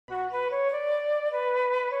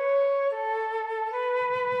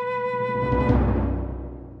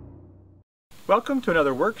Welcome to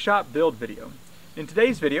another workshop build video. In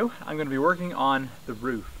today's video, I'm going to be working on the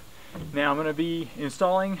roof. Now I'm going to be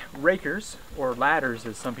installing rakers, or ladders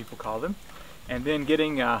as some people call them, and then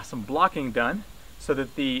getting some blocking done so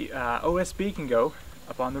that the OSB can go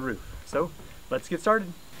up on the roof. So let's get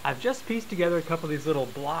started. I've just pieced together a couple of these little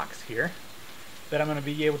blocks here that I'm going to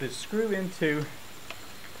be able to screw into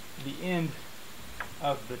the end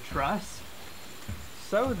of the truss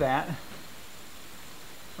so that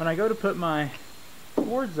when I go to put my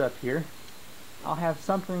boards up here, I'll have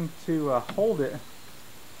something to hold it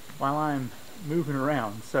while I'm moving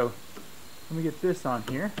around. So let me get this on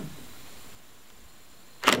here.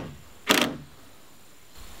 Doesn't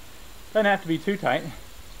have to be too tight,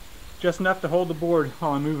 just enough to hold the board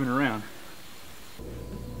while I'm moving around.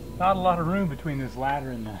 Not a lot of room between this ladder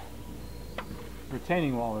and the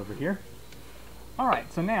retaining wall over here.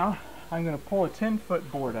 Alright, so now I'm going to pull a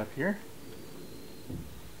 10-foot board up here.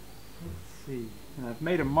 Let's see, and I've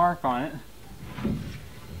made a mark on it.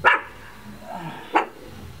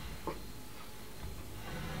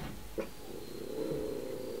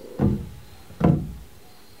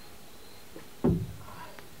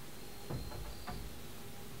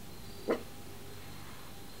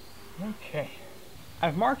 Okay,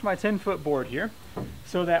 I've marked my 10-foot board here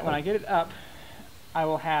so that when I get it up, I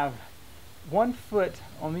will have 1 foot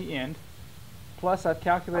on the end, plus I've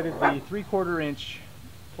calculated the 3/4 inch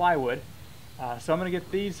plywood. So I'm going to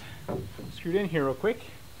get these screwed in here real quick.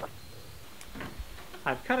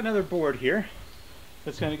 I've cut another board here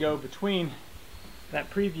that's going to go between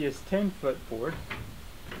that previous 10-foot board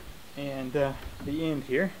and the end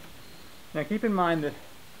here. Now keep in mind that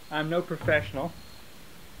I'm no professional.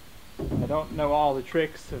 I don't know all the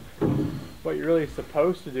tricks of what you're really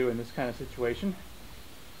supposed to do in this kind of situation.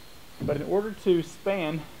 But in order to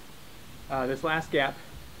span this last gap,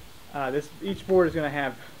 each board is going to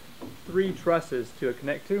have 3 trusses to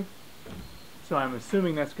connect to. So I'm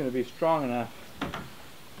assuming that's going to be strong enough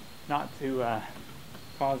not to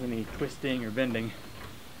cause any twisting or bending.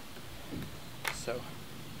 So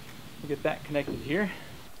we'll get that connected here.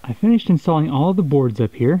 I finished installing all the boards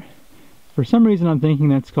up here. For some reason I'm thinking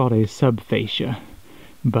that's called a subfascia.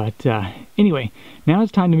 But anyway, now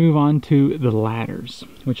it's time to move on to the ladders,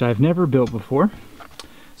 which I've never built before.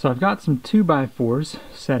 So I've got some 2x4s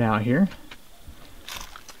set out here.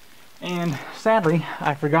 And sadly,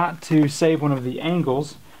 I forgot to save one of the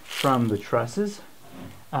angles from the trusses.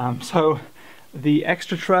 So the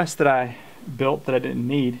extra truss that I built that I didn't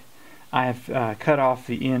need, I have cut off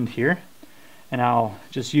the end here. And I'll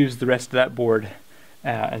just use the rest of that board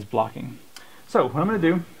as blocking. So what I'm going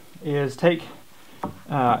to do is take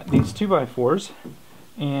these 2x4s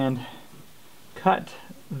and cut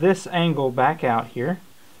this angle back out here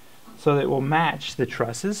so that it will match the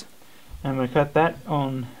trusses. And I'm going to cut that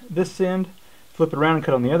on this end, flip it around and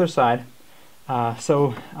cut on the other side,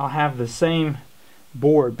 so I'll have the same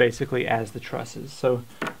board basically as the trusses. So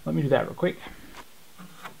let me do that real quick.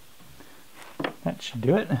 That should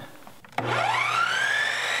do it.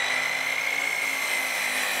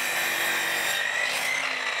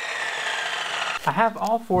 I have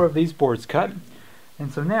all 4 of these boards cut,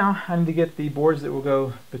 and so now I need to get the boards that will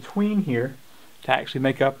go between here to actually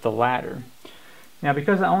make up the ladder. Now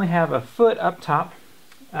because I only have a foot up top,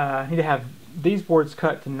 I need to have these boards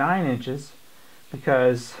cut to 9 inches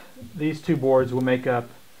because these 2 boards will make up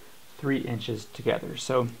 3 inches together.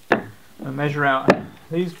 So I'm going to measure out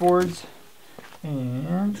these boards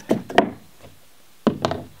and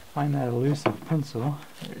find that elusive pencil.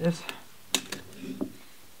 There it is.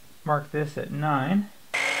 Mark this at 9.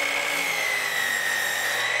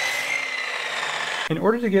 In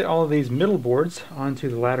order to get all of these middle boards onto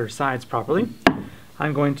the ladder sides properly,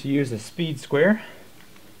 I'm going to use a speed square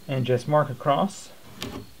and just mark across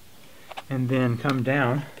and then come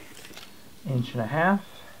down 1.5 inches. Let's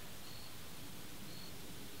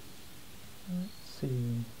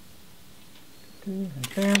see, right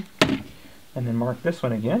there, and then mark this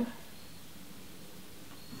one again.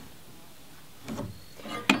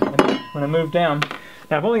 When I move down,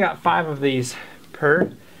 now I've only got 5 of these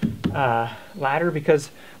per ladder because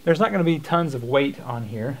there's not going to be tons of weight on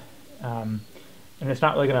here, and it's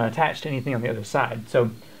not really going to attach to anything on the other side. So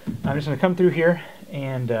I'm just going to come through here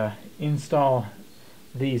and install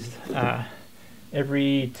these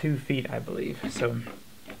every 2 feet, I believe. So I'm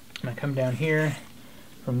going to come down here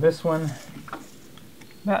from this one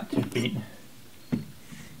about 2 feet.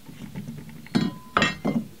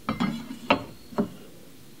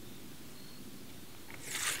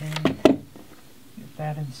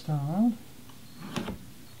 That installed.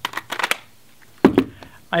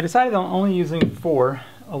 I decided on only using 4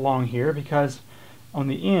 along here because on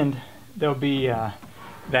the end there'll be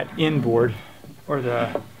that inboard, or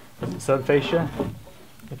the subfascia,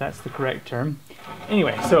 if that's the correct term.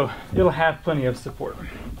 Anyway, so it'll have plenty of support. So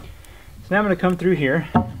now I'm going to come through here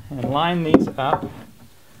and line these up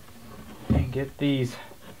and get these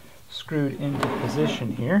screwed into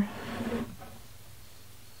position here.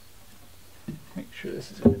 Make sure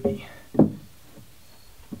this is going to be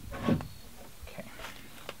okay.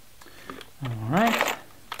 All right.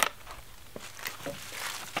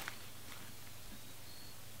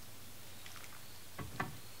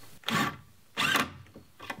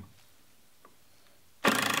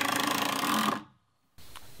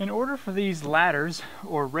 In order for these ladders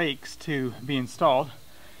or rakes to be installed,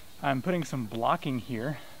 I'm putting some blocking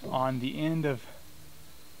here on the end of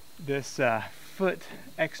this foot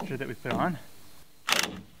extra that we put on,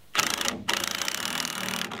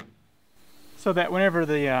 so that whenever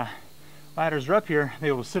the ladders are up here,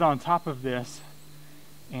 they will sit on top of this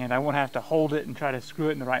and I won't have to hold it and try to screw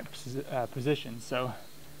it in the right position. So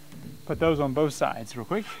put those on both sides real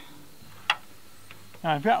quick.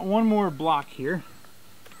 Now I've got one more block here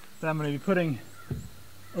that I'm going to be putting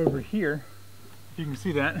over here, if you can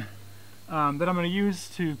see that, that I'm going to use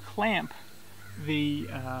to clamp the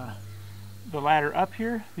ladder up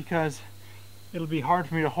here, because it'll be hard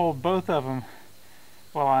for me to hold both of them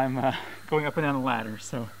while I'm going up and down the ladder.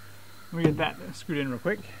 So let me get that screwed in real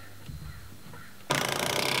quick.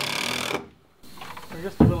 They're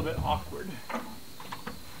just a little bit awkward.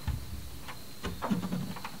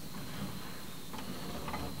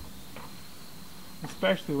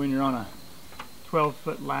 Especially when you're on a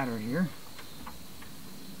 12-foot ladder here.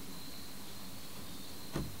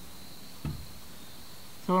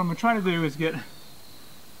 So what I'm going to try to do is get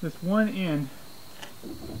this one end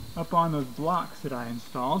up on those blocks that I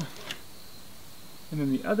installed, and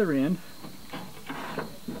then the other end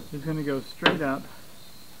is going to go straight up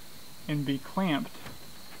and be clamped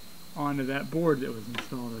onto that board that was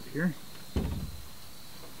installed up here.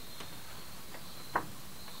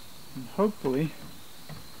 And hopefully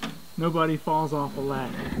nobody falls off a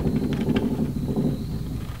ladder.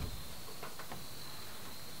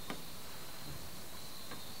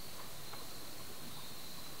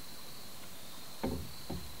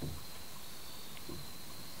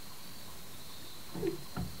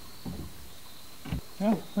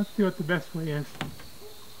 Well, let's see what the best way is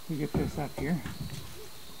to get this up here.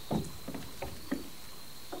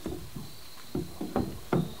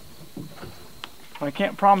 I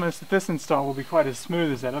can't promise that this install will be quite as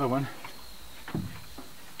smooth as that other one,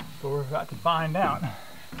 but we're about to find out.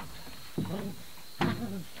 Oh,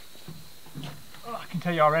 I can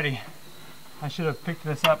tell you already, I should have picked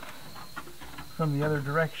this up from the other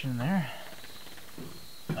direction there.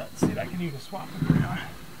 Let's see if I can do to swap it around.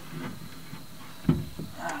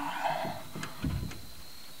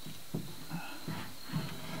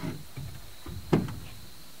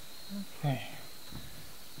 Okay.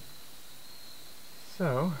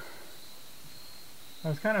 So, I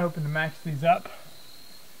was kind of hoping to match these up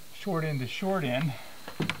short end to short end.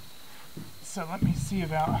 So let me see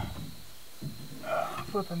about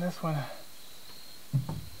flipping this one.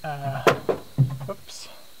 Whoops.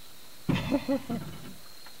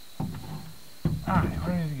 Alright,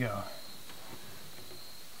 ready to go.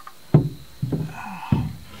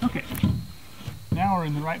 Okay, now we're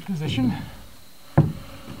in the right position.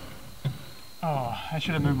 Oh, I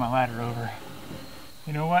should have moved my ladder over.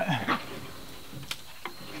 You know what?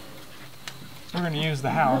 We're going to use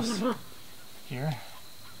the house here.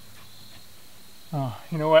 Oh,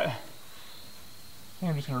 you know what? I think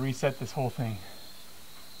I'm just going to reset this whole thing.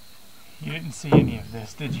 You didn't see any of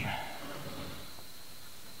this, did you?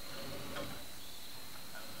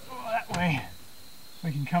 Oh, that way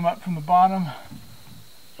we can come up from the bottom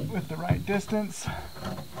with the right distance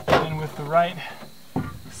and with the right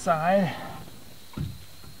side.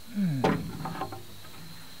 And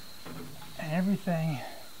everything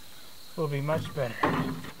will be much better.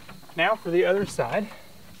 Now for the other side,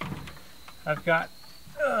 I've got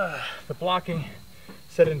the blocking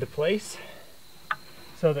set into place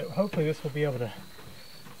so that hopefully this will be able to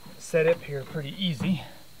set up here pretty easy.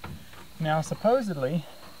 Now supposedly,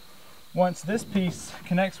 once this piece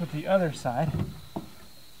connects with the other side,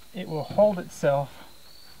 it will hold itself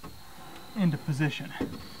into position.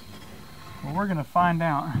 Well, we're going to find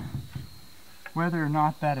out whether or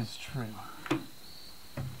not that is true.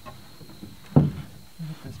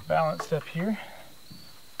 Get this balanced up here.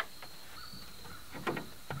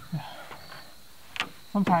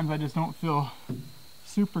 Sometimes I just don't feel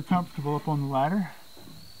super comfortable up on the ladder.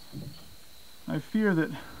 I fear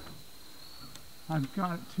that I've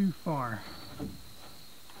got it too far.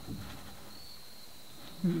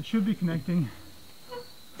 It should be connecting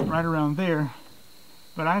right around there,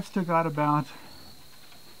 but I've still got about,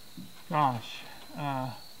 gosh,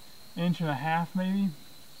 inch and a half maybe.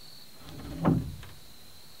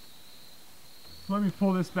 So let me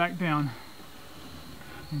pull this back down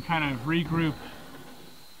and kind of regroup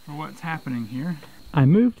for what's happening here. I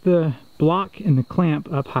moved the block and the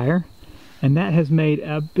clamp up higher, and that has made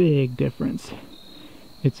a big difference.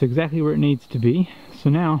 It's exactly where it needs to be. So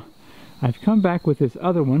now I've come back with this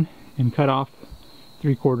other one and cut off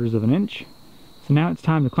 3/4 of an inch. So now it's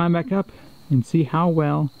time to climb back up and see how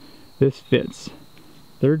well this fits.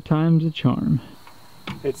 Third time's a charm.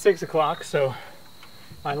 It's 6 o'clock, so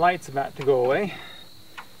my light's about to go away.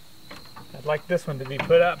 I'd like this one to be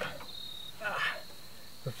put up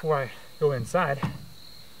before I go inside.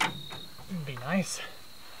 It'd be nice.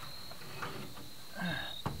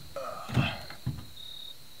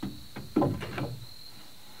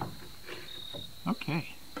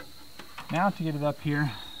 Okay, now to get it up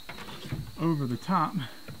here over the top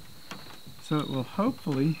so it will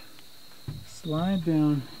hopefully slide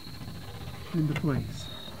down into place.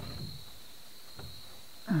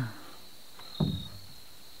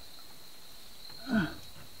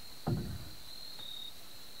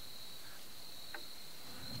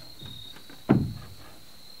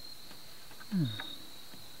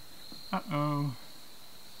 Uh-oh.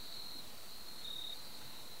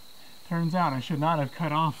 Turns out I should not have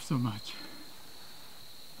cut off so much.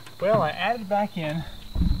 Well, I added back in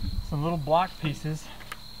some little block pieces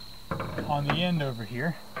on the end over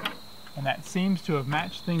here, and that seems to have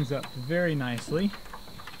matched things up very nicely.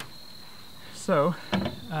 So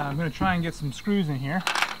I'm going to try and get some screws in here.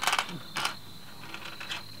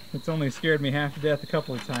 It's only scared me half to death a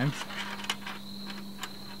couple of times.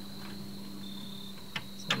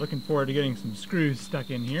 So looking forward to getting some screws stuck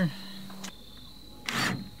in here.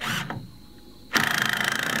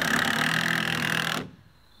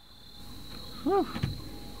 Whew.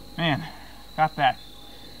 Man, got that.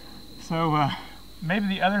 So maybe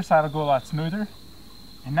the other side will go a lot smoother,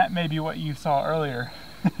 and that may be what you saw earlier.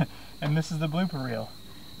 And this is the blooper reel.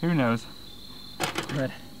 Who knows? But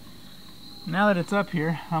now that it's up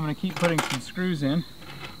here, I'm going to keep putting some screws in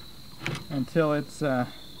until it's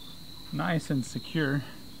nice and secure.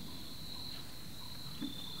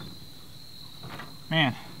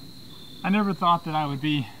 Man, I never thought that I would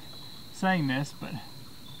be saying this, but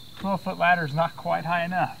 12-foot ladder is not quite high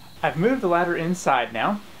enough. I've moved the ladder inside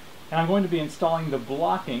now, and I'm going to be installing the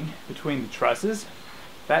blocking between the trusses.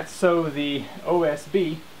 That's so the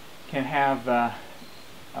OSB can have a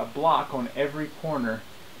block on every corner,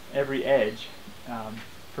 every edge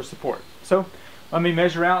for support. So let me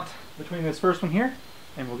measure out between this first one here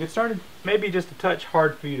and we'll get started. Maybe just a touch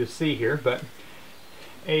hard for you to see here, but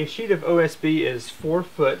a sheet of OSB is 4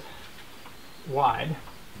 foot wide.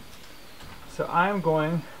 So I'm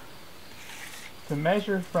going to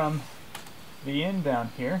measure from the end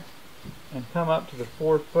down here and come up to the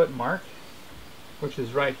 4 foot mark, which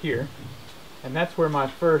is right here, and that's where my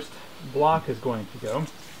first block is going to go.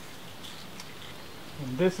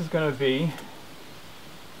 And this is going to be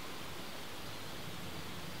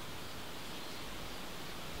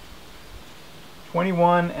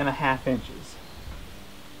 21.5 inches.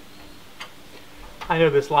 I know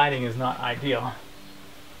this lighting is not ideal,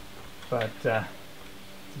 but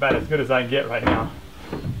it's about as good as I can get right now.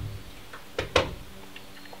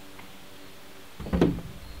 I'm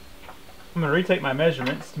going to retake my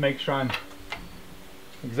measurements to make sure I'm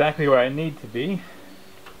exactly where I need to be.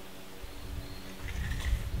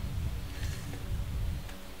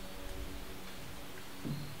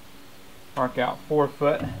 Mark out 4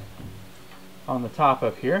 foot on the top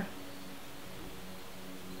up here.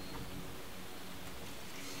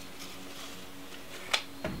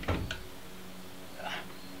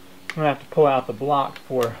 I'm going to have to pull out the block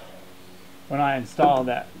for when I install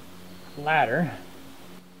that ladder.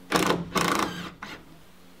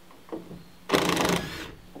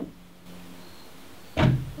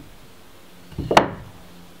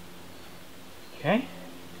 Okay.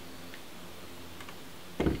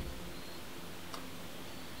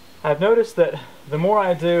 I've noticed that the more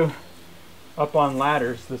I do up on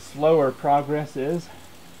ladders, the slower progress is.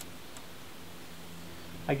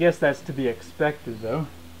 I guess that's to be expected though.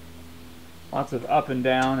 Lots of up and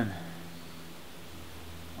down and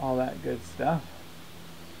all that good stuff.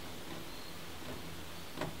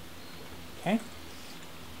 Okay.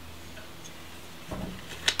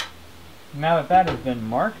 Now that that has been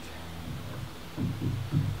marked, I'm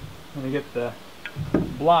going to get the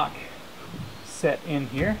block set in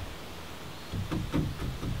here.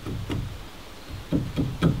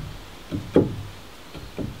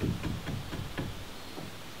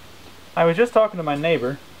 I was just talking to my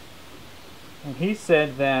neighbor, and he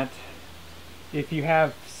said that if you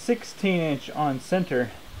have 16-inch on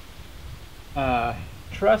center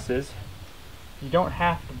trusses, you don't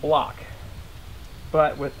have to block.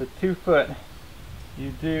 But with the 2 foot,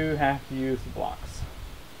 you do have to use the blocks.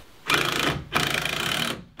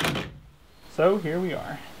 So here we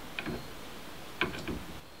are.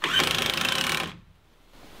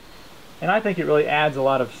 And I think it really adds a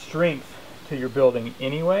lot of strength to your building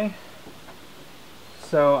anyway,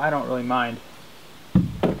 so I don't really mind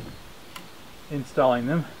installing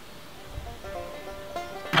them.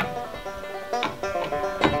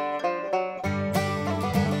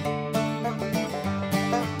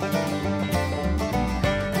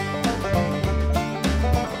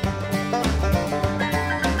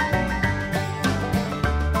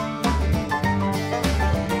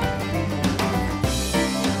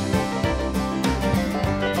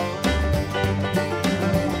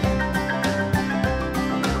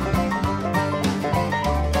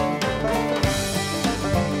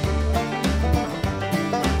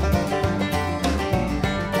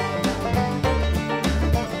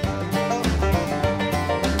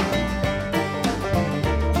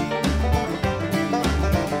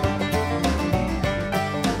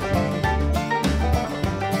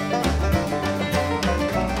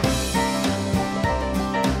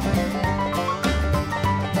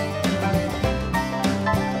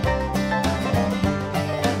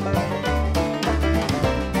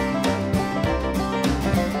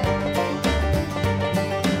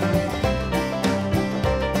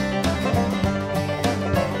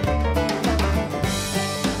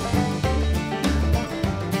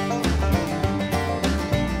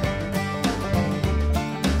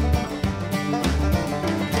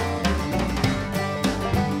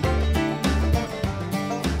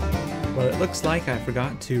 Well, it looks like I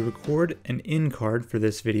forgot to record an end card for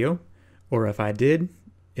this video, or if I did,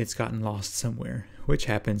 it's gotten lost somewhere, which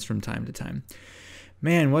happens from time to time.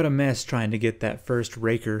 Man, what a mess trying to get that first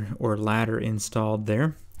raker or ladder installed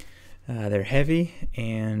there. They're heavy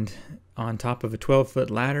and on top of a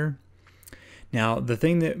 12-foot ladder. Now, the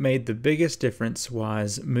thing that made the biggest difference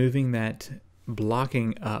was moving that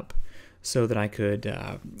blocking up so that I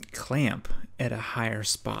could clamp at a higher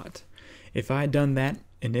spot. If I had done that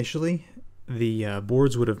initially, the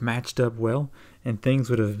boards would have matched up well and things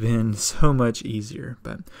would have been so much easier.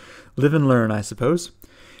 But live and learn, I suppose.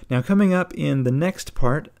 Now, coming up in the next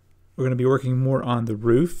part, we're going to be working more on the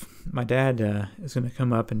roof. My dad is going to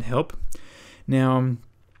come up and help. Now,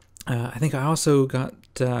 I think I also got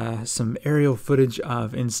some aerial footage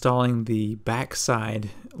of installing the backside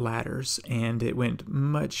ladders, and it went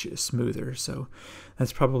much smoother. So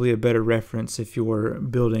that's probably a better reference if you're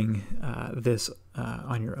building this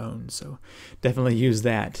on your own. So definitely use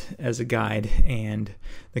that as a guide, and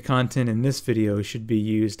the content in this video should be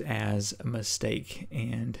used as a mistake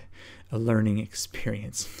and a learning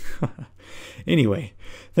experience. Anyway,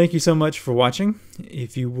 thank you so much for watching.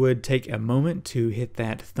 If you would take a moment to hit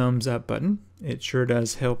that thumbs up button, it sure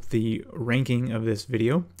does help the ranking of this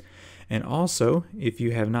video. And also, if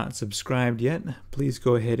you have not subscribed yet, please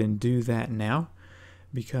go ahead and do that now,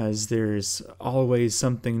 because there's always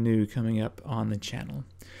something new coming up on the channel.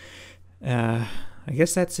 I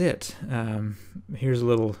guess that's it. Here's a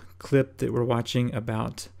little clip that we're watching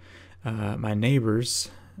about my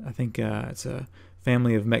neighbors. I think it's a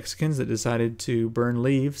family of Mexicans that decided to burn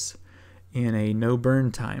leaves in a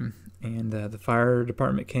no-burn time. And the fire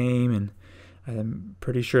department came, and I'm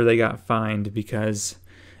pretty sure they got fined because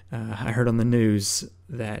I heard on the news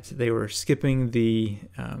that they were skipping the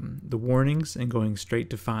warnings and going straight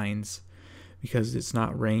to fines because it's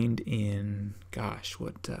not rained in, gosh,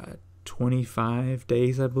 25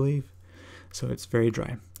 days, I believe. So it's very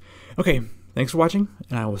dry. Okay, thanks for watching,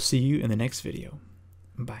 and I will see you in the next video.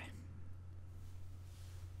 Bye.